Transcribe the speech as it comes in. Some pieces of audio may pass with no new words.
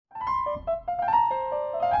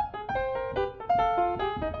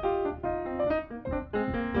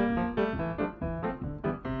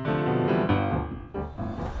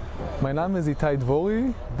Mein Name ist Itay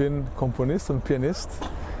Dvori, bin Komponist und Pianist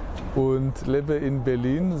und lebe in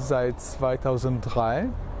Berlin seit 2003.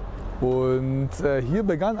 Und hier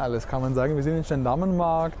begann alles, kann man sagen. Wir sind in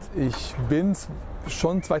Gendarmenmarkt. Ich bin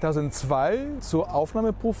schon 2002 zur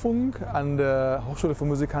Aufnahmeprüfung an der Hochschule für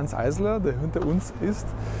Musik Hans Eisler, der hinter uns ist.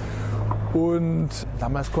 Und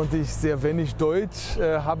damals konnte ich sehr wenig Deutsch,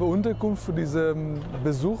 habe Unterkunft für diesen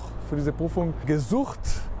Besuch, für diese Prüfung gesucht,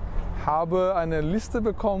 habe eine Liste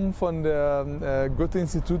bekommen von der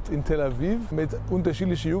Goethe-Institut in Tel Aviv mit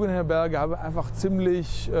unterschiedlichen Jugendherbergen, habe einfach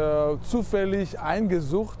ziemlich zufällig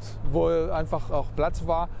eingesucht, wo einfach auch Platz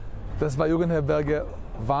war. Das war Jugendherberge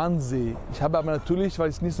Wannsee. Ich habe aber natürlich, weil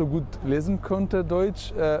ich nicht so gut lesen konnte,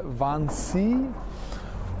 Deutsch, Wannsee.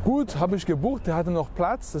 Gut, habe ich gebucht, der hatte noch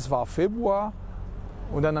Platz, das war Februar.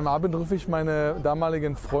 Und dann am Abend rufe ich meine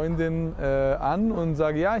damalige Freundin an und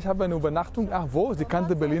sage, ja, ich habe eine Übernachtung. Ach wo, sie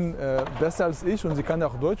kannte Berlin besser als ich und sie kannte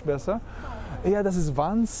auch Deutsch besser. Ja, das ist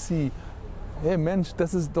Wannsee. Hey Mensch,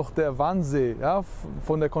 das ist doch der Wannsee, ja,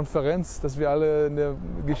 von der Konferenz, das wir alle in der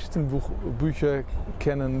Geschichtenbücher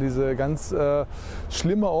kennen, dieser ganz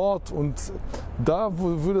schlimme Ort, und da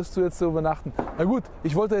würdest du jetzt übernachten. Na gut,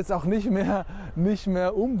 ich wollte jetzt auch nicht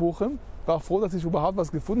mehr umbuchen, war froh, dass ich überhaupt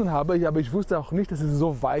was gefunden habe, aber ich wusste auch nicht, dass es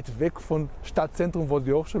so weit weg vom Stadtzentrum, wo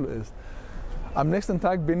die Hochschule ist. Am nächsten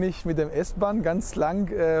Tag bin ich mit dem S-Bahn ganz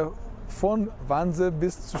lang von Wannsee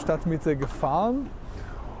bis zur Stadtmitte gefahren.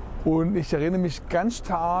 Und ich erinnere mich ganz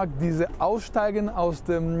stark, diese Aussteigen aus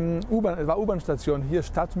dem U-Bahn-Station, hier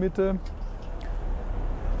Stadtmitte.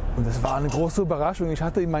 Und das war eine große Überraschung. Ich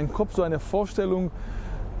hatte in meinem Kopf so eine Vorstellung,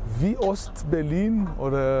 wie Ost-Berlin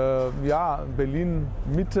oder ja,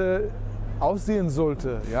 Berlin-Mitte aussehen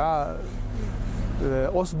sollte. Ja,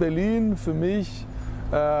 Ost-Berlin für mich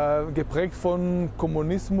geprägt von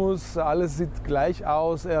Kommunismus, alles sieht gleich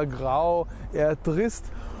aus, eher grau, eher trist,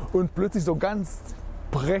 und plötzlich so ganz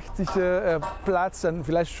prächtiger Platz, dann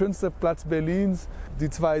vielleicht schönster Platz Berlins, die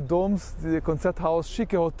zwei Doms, das Konzerthaus,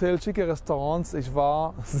 schicke Hotels, schicke Restaurants. Ich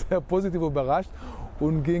war sehr positiv überrascht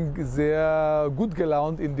und ging sehr gut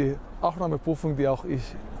gelaunt in die Aufnahmeprüfung, die auch ich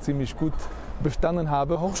ziemlich gut bestanden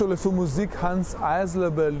habe. Hochschule für Musik Hans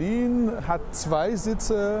Eisler Berlin hat 2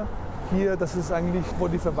 Sitze hier. Das ist eigentlich, wo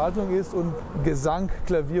die Verwaltung ist, und Gesang,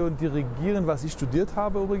 Klavier und Dirigieren, was ich studiert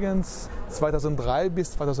habe übrigens, 2003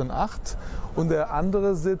 bis 2008. Und der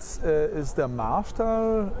andere Sitz ist der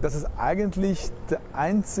Marstall. Das ist eigentlich der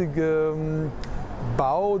einzige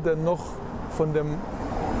Bau, der noch von dem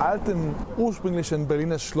alten, ursprünglichen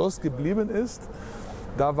Berliner Schloss geblieben ist.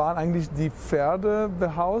 Da waren eigentlich die Pferde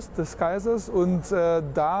behaust des Kaisers, und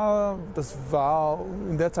das war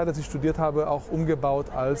in der Zeit, als ich studiert habe, auch umgebaut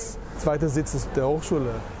als zweiter Sitz der Hochschule.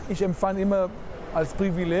 Ich empfand immer als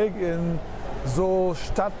Privileg, in so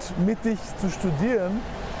stadtmittig zu studieren,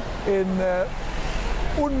 in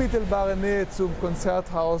unmittelbarer Nähe zum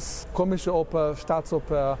Konzerthaus, Komische Oper,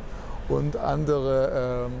 Staatsoper und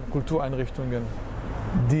andere Kultureinrichtungen.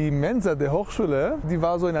 Die Mensa der Hochschule, die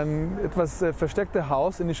war so in einem etwas versteckten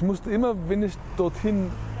Haus, und ich musste immer, wenn ich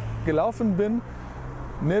dorthin gelaufen bin,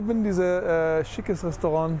 neben diesem schickes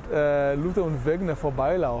Restaurant Luther und Wegner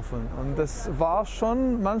vorbeilaufen. Und das war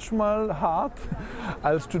schon manchmal hart,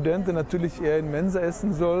 als Student, der natürlich eher in Mensa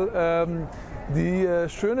essen soll, die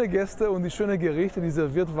schönen Gäste und die schönen Gerichte, die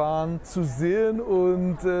serviert waren, zu sehen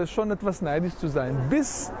und schon etwas neidisch zu sein.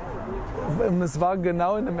 Bis es war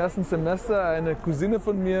genau in dem ersten Semester, eine Cousine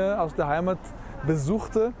von mir aus der Heimat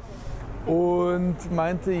besuchte und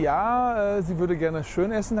meinte, ja, sie würde gerne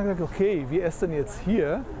schön essen. Dann habe ich gesagt, okay, wir essen jetzt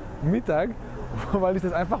hier Mittag, weil ich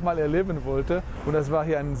das einfach mal erleben wollte. Und das war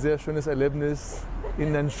hier ein sehr schönes Erlebnis,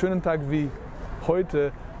 in einem schönen Tag wie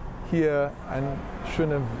heute hier einen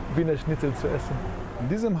schönen Wiener Schnitzel zu essen. In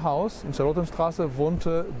diesem Haus in Charlottenstraße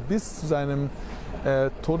wohnte bis zu seinem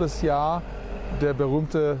Todesjahr der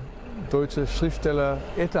berühmte deutsche Schriftsteller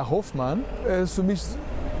Eta Hoffmann. Er ist für mich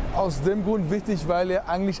aus dem Grund wichtig, weil er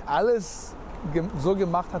eigentlich alles so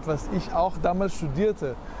gemacht hat, was ich auch damals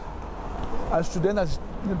studierte. Als Student, als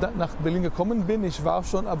ich nach Berlin gekommen bin, ich war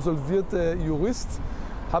schon absolvierter Jurist,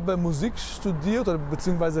 habe Musik studiert,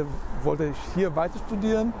 beziehungsweise wollte ich hier weiter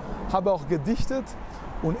studieren, habe auch gedichtet,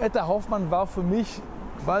 und Eta Hoffmann war für mich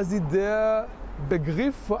quasi der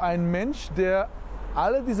Begriff für einen Mensch, der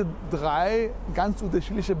alle diese 3 ganz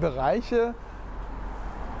unterschiedliche Bereiche,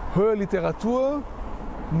 Hörliteratur,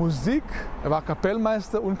 Musik, er war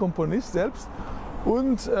Kapellmeister und Komponist selbst,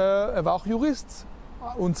 und er war auch Jurist,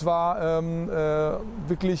 und zwar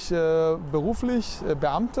wirklich beruflich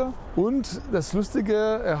Beamter. Und das Lustige,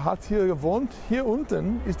 er hat hier gewohnt. Hier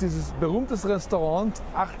unten ist dieses berühmte Restaurant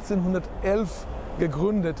 1811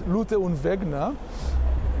 gegründet, Luther und Wegner.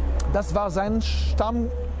 Das war seine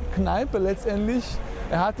Stammkneipe letztendlich.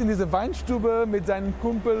 Er hat in dieser Weinstube mit seinem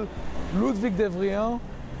Kumpel David Dvori,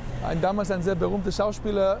 damals ein sehr berühmter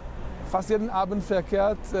Schauspieler, fast jeden Abend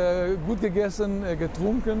verkehrt, gut gegessen,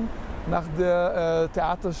 getrunken nach der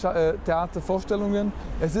Theatervorstellungen.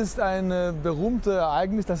 Es ist ein berühmtes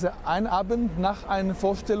Ereignis, dass er einen Abend nach einer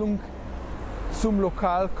Vorstellung zum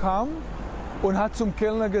Lokal kam und hat zum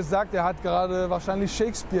Kellner gesagt, er hat gerade wahrscheinlich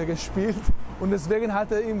Shakespeare gespielt und deswegen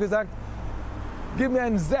hat er ihm gesagt, gib mir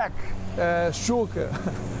einen Sack Schurke.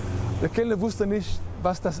 Der Kellner wusste nicht,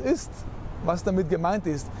 was das ist, was damit gemeint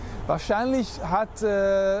ist. Wahrscheinlich hat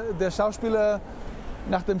der Schauspieler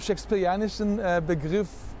nach dem shakespearianischen Begriff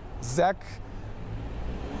Sack,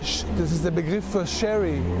 das ist der Begriff für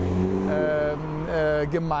Sherry,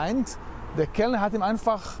 gemeint. Der Kellner hat ihm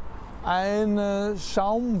einfach einen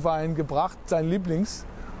Schaumwein gebracht, sein Lieblings.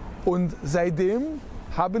 Und seitdem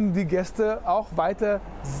haben die Gäste auch weiter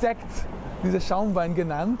Sekt, dieser Schaumwein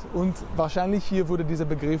genannt. Und wahrscheinlich hier wurde dieser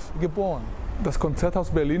Begriff geboren. Das Konzerthaus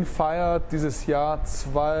Berlin feiert dieses Jahr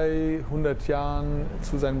 200 Jahre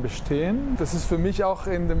zu seinem Bestehen. Das ist für mich auch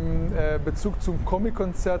in dem Bezug zum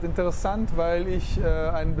Comic-Konzert interessant, weil ich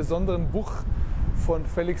einen besonderen Buch von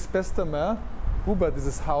Felix Bestemer über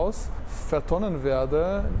dieses Haus vertonen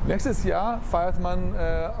werde. Nächstes Jahr feiert man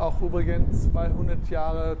auch übrigens 200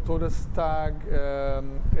 Jahre Todestag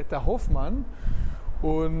Etta Hoffmann.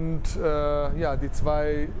 Und ja, die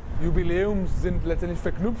zwei Jubiläum sind letztendlich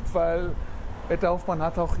verknüpft, weil Etta Hoffmann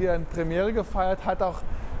hat auch hier eine Premiere gefeiert, hat auch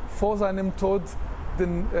vor seinem Tod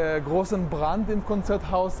den großen Brand im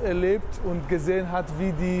Konzerthaus erlebt und gesehen hat,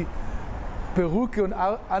 wie die Perücke und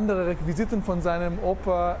andere Requisiten von seinem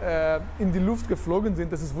Oper in die Luft geflogen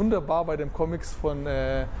sind. Das ist wunderbar bei den Comics von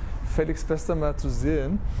Felix Bestemer zu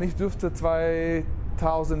sehen. Ich durfte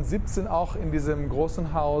 2017 auch in diesem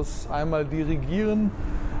großen Haus einmal dirigieren,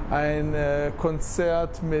 ein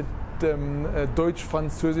Konzert mit dem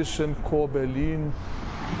deutsch-französischen Chor Berlin.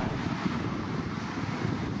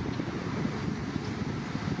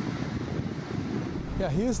 Ja,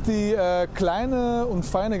 hier ist die kleine und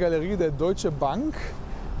feine Galerie der Deutschen Bank.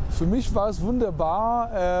 Für mich war es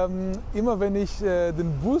wunderbar, immer wenn ich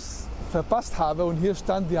den Bus verpasst habe und hier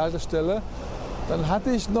stand die Haltestelle, dann hatte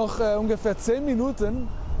ich noch ungefähr 10 Minuten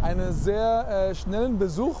einen sehr schnellen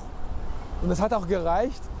Besuch und das hat auch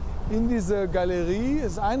gereicht. In dieser Galerie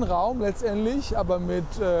ist ein Raum letztendlich, aber mit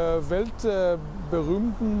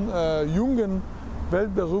weltberühmten, jungen,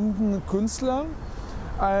 weltberühmten Künstlern.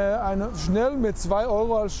 Schnell mit 2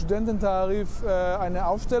 € als Studententarif eine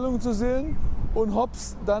Aufstellung zu sehen und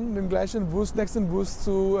hops, dann den gleichen Bus, nächsten Bus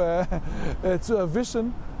zu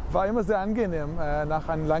erwischen, war immer sehr angenehm nach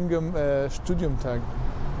einem langen Studiumtag.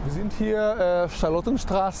 Wir sind hier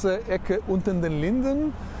Charlottenstraße, Ecke unten den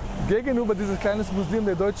Linden. Gegenüber dieses kleinen Museum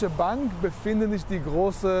der Deutschen Bank befindet sich die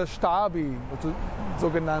große Stabi,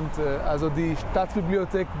 sogenannte, also die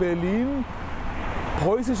Staatsbibliothek Berlin.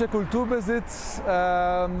 Preußischer Kulturbesitz,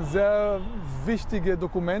 sehr wichtige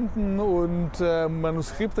Dokumenten und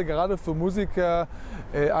Manuskripte, gerade für Musiker.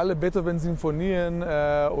 Alle Beethoven-Sinfonien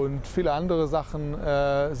und viele andere Sachen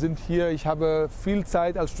sind hier. Ich habe viel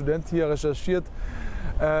Zeit als Student hier recherchiert.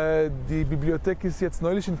 Die Bibliothek ist jetzt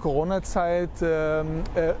neulich in Corona-Zeit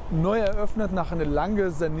neu eröffnet nach einer langen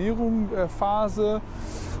Sanierungsphase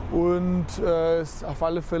und ist auf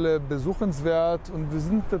alle Fälle besuchenswert. Und wir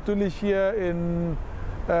sind natürlich hier in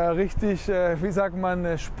richtig, wie sagt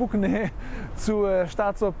man, Spucknähe zur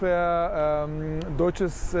Staatsoper,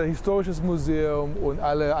 Deutsches Historisches Museum und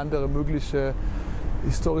alle anderen möglichen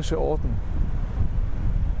historischen Orten.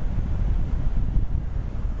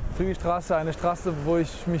 Friedrichstraße, eine Straße, wo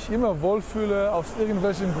ich mich immer wohlfühle, aus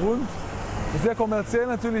irgendwelchen Grund. Sehr kommerziell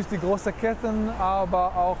natürlich, die großen Ketten,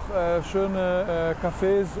 aber auch schöne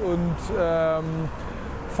Cafés und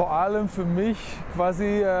vor allem für mich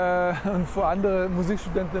quasi und für andere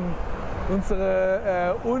Musikstudenten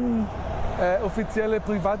unsere unoffizielle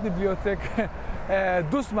Privatbibliothek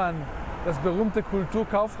Dussmann, das berühmte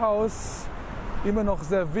Kulturkaufhaus. Immer noch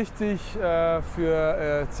sehr wichtig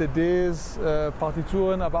für CDs,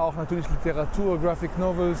 Partituren, aber auch natürlich Literatur, Graphic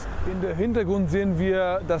Novels. In der Hintergrund sehen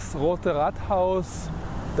wir das Rote Rathaus.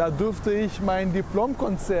 Da durfte ich mein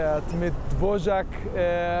Diplomkonzert mit Dvorak,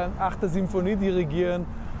 8. Symphonie dirigieren.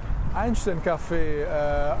 Einstein-Café,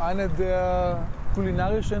 eine der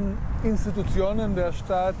kulinarischen Institutionen der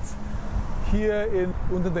Stadt. Hier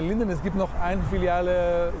unter den Linden. Es gibt noch eine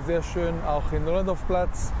Filiale, sehr schön, auch in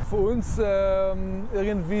Nollendorfplatz. Für uns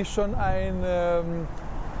irgendwie schon ein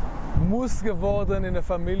Muss geworden in der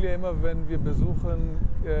Familie. Immer wenn wir Besuchen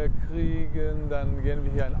kriegen, dann gehen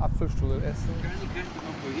wir hier einen Apfelstrudel essen.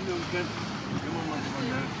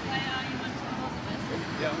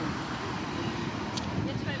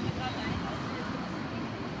 Jetzt fällt mir gerade ein,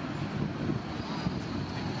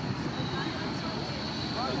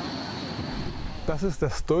 Das ist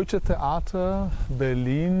das Deutsche Theater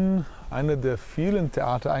Berlin, eine der vielen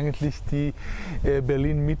Theater eigentlich, die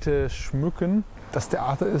Berlin-Mitte schmücken. Das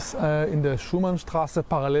Theater ist in der Schumannstraße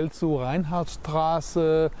parallel zur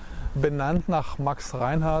Reinhardtstraße, benannt nach Max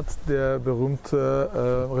Reinhardt, der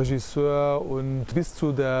berühmte Regisseur, und bis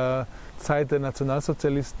zu der Zeit der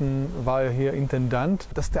Nationalsozialisten war er hier Intendant.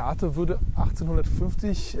 Das Theater wurde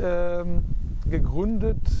 1850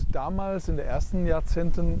 gegründet. Damals in den ersten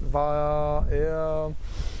Jahrzehnten war eher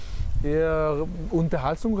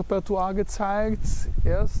Unterhaltungsrepertoire gezeigt.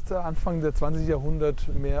 Erst Anfang des 20. Jahrhunderts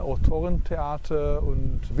mehr Autorentheater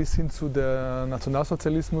und bis hin zu der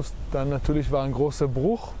Nationalsozialismus. Dann natürlich war ein großer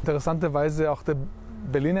Bruch. Interessanterweise auch der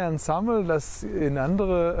Berliner Ensemble, das ein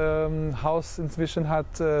anderes Haus inzwischen hat,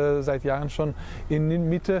 seit Jahren schon in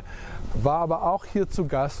Mitte, war aber auch hier zu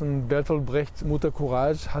Gast. Und Bertolt Brecht, Mutter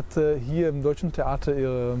Courage, hatte hier im Deutschen Theater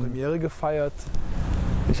ihre Premiere gefeiert.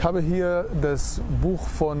 Ich habe hier das Buch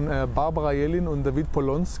von Barbara Yelin und David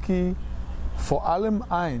Polonsky, Vor allem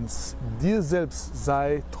eins, dir selbst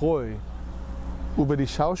sei treu, über die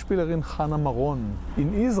Schauspielerin Channa Maron.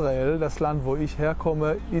 In Israel, das Land, wo ich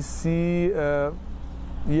herkomme, ist sie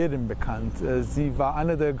jedem bekannt. Sie war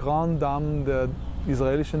eine der Grand Damen der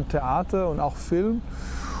israelischen Theater und auch Film.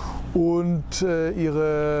 Und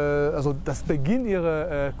das Beginn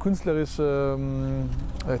ihrer künstlerischen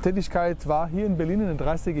Tätigkeit war hier in Berlin in den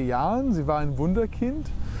 30er Jahren. Sie war ein Wunderkind,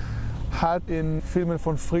 hat in Filmen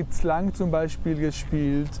von Fritz Lang zum Beispiel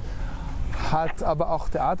gespielt, hat aber auch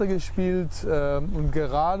Theater gespielt. Und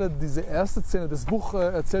gerade diese erste Szene, das Buch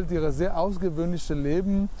erzählt ihr sehr außergewöhnliches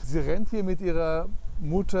Leben. Sie rennt hier mit ihrer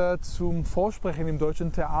Mutter zum Vorsprechen im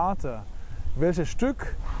Deutschen Theater. Welches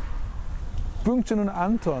Stück? Pünktchen und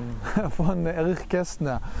Anton von Erich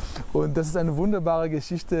Kästner. Und das ist eine wunderbare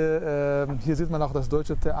Geschichte. Hier sieht man auch das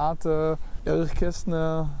Deutsche Theater. Erich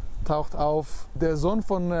Kästner taucht auf. Der Sohn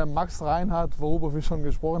von Max Reinhardt, worüber wir schon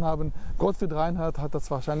gesprochen haben, Gottfried Reinhardt, hat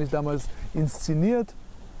das wahrscheinlich damals inszeniert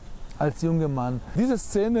als junger Mann. Diese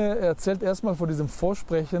Szene erzählt erstmal von diesem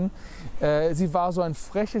Vorsprechen. Sie war so ein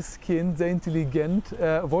freches Kind, sehr intelligent,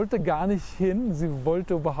 wollte gar nicht hin. Sie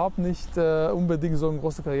wollte überhaupt nicht unbedingt so eine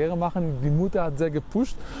große Karriere machen. Die Mutter hat sehr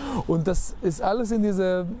gepusht. Und das ist alles in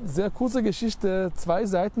dieser sehr kurzen Geschichte, 2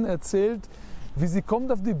 Seiten erzählt, wie sie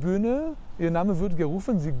kommt auf die Bühne, ihr Name wird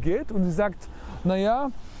gerufen, sie geht und sie sagt, naja,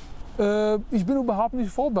 ich bin überhaupt nicht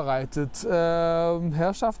vorbereitet.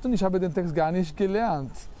 Herrschaften, ich habe den Text gar nicht gelernt.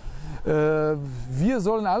 Wir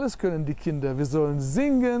sollen alles können, die Kinder. Wir sollen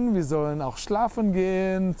singen, wir sollen auch schlafen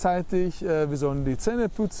gehen zeitig, wir sollen die Zähne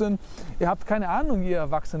putzen. Ihr habt keine Ahnung, ihr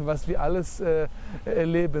Erwachsenen, was wir alles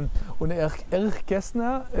erleben. Und Erich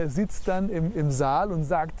Kästner sitzt dann im Saal und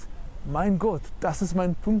sagt, mein Gott, das ist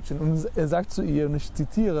mein Pünktchen. Und er sagt zu ihr, und ich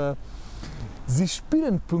zitiere, Sie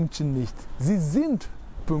spielen Pünktchen nicht, Sie sind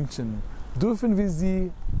Pünktchen. Dürfen wir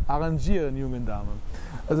sie arrangieren, jungen Damen?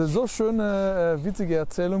 Also so schöne, witzige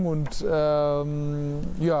Erzählung und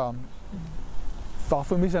ja, war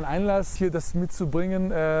für mich ein Einlass, hier das mitzubringen,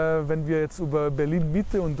 wenn wir jetzt über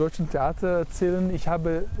Berlin-Mitte und deutschen Theater erzählen. Ich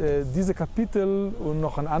habe diese Kapitel und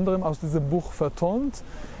noch ein anderem aus diesem Buch vertont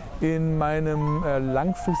in meinem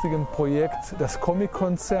langfristigen Projekt, das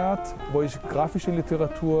Comic-Konzert, wo ich grafische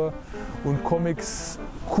Literatur und Comics,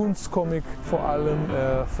 Kunst-Comic vor allem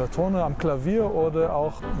vertone am Klavier oder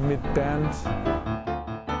auch mit Band.